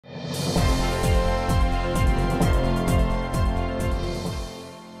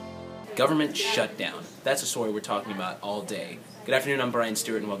Government shutdown. That's a story we're talking about all day. Good afternoon, I'm Brian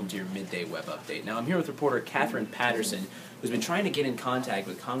Stewart, and welcome to your Midday Web Update. Now, I'm here with reporter Catherine Patterson, who's been trying to get in contact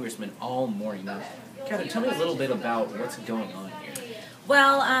with congressmen all morning. Now, Catherine, tell me a little bit about what's going on here.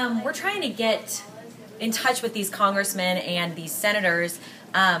 Well, we're trying to get in touch with these congressmen and these senators,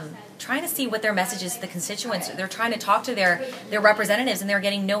 trying to see what their message is to the constituents. They're trying to talk to their representatives, and they're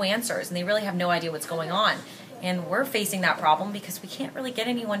getting no answers, and they really have no idea what's going on. And we're facing that problem because we can't really get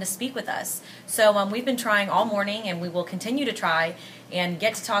anyone to speak with us. So we've been trying all morning, and we will continue to try and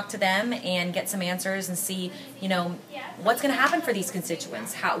get to talk to them and get some answers and see, what's going to happen for these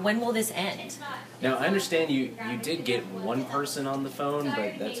constituents. When will this end? Now, I understand you did get one person on the phone,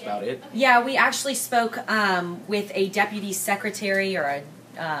 but that's about it? Yeah, we actually spoke with a deputy secretary or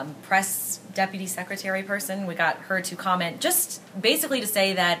a press deputy secretary person. We got her to comment just basically to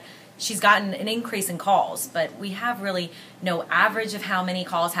say that she's gotten an increase in calls, but we have really no average of how many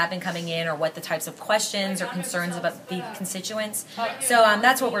calls have been coming in or what the types of questions or concerns about the constituents. So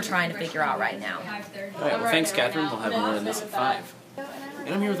that's what we're trying to figure out right now. All right, well, thanks, Catherine. We'll have more on this at 5.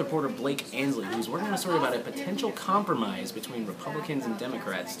 And I'm here with reporter Blake Ansley, who's working on a story about a potential compromise between Republicans and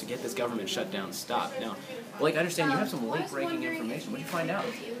Democrats to get this government shutdown stopped. Now, Blake, I understand you have some late-breaking information. What did you find out?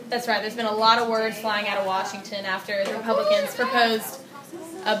 That's right. There's been a lot of words flying out of Washington after the Republicans proposed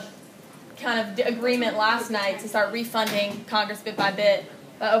a kind of agreement last night to start refunding Congress bit by bit.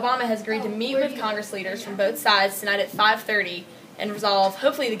 Obama has agreed to meet with Congress leaders from both sides tonight at 5:30 and resolve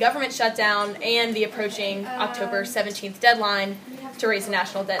hopefully the government shutdown and the approaching October 17th deadline to raise the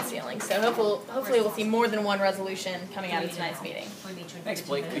national debt ceiling. So hopefully we'll see more than one resolution coming out of tonight's meeting. Thanks,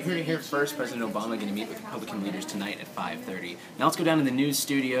 Blake. We heard it here first. President Obama going to meet with Republican leaders tonight at 5:30. Now let's go down to the news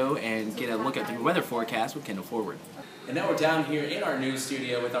studio and get a look at the weather forecast with Kendall Forward. And now we're down here in our news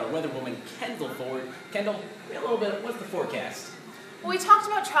studio with our weather woman, Kendall Forward. Kendall, a little bit, what's the forecast? Well, we talked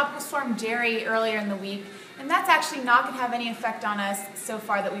about Tropical Storm Jerry earlier in the week, and that's actually not going to have any effect on us so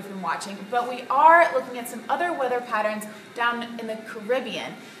far that we've been watching. But we are looking at some other weather patterns down in the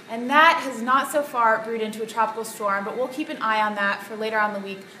Caribbean, and that has not so far brewed into a tropical storm, but we'll keep an eye on that for later on in the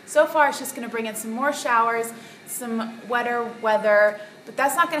week. So far, it's just going to bring in some more showers, some wetter weather, but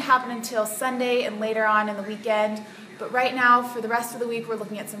that's not going to happen until Sunday and later on in the weekend. But right now, for the rest of the week, we're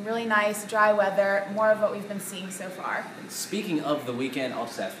looking at some really nice, dry weather, more of what we've been seeing so far. And speaking of the weekend, I'll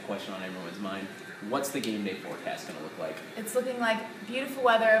just ask the question on everyone's mind. What's the game day forecast going to look like? It's looking like beautiful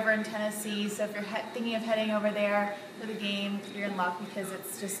weather over in Tennessee, so if you're thinking of heading over there for the game, you're in luck because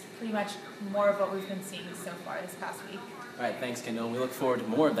it's just pretty much more of what we've been seeing so far this past week. All right, thanks, Kendall. We look forward to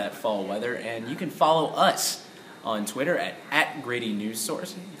more of that fall weather, and you can follow us on Twitter at Grady News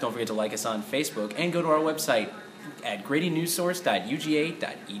Source. Don't forget to like us on Facebook, and go to our website at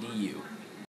gradynewssource.uga.edu.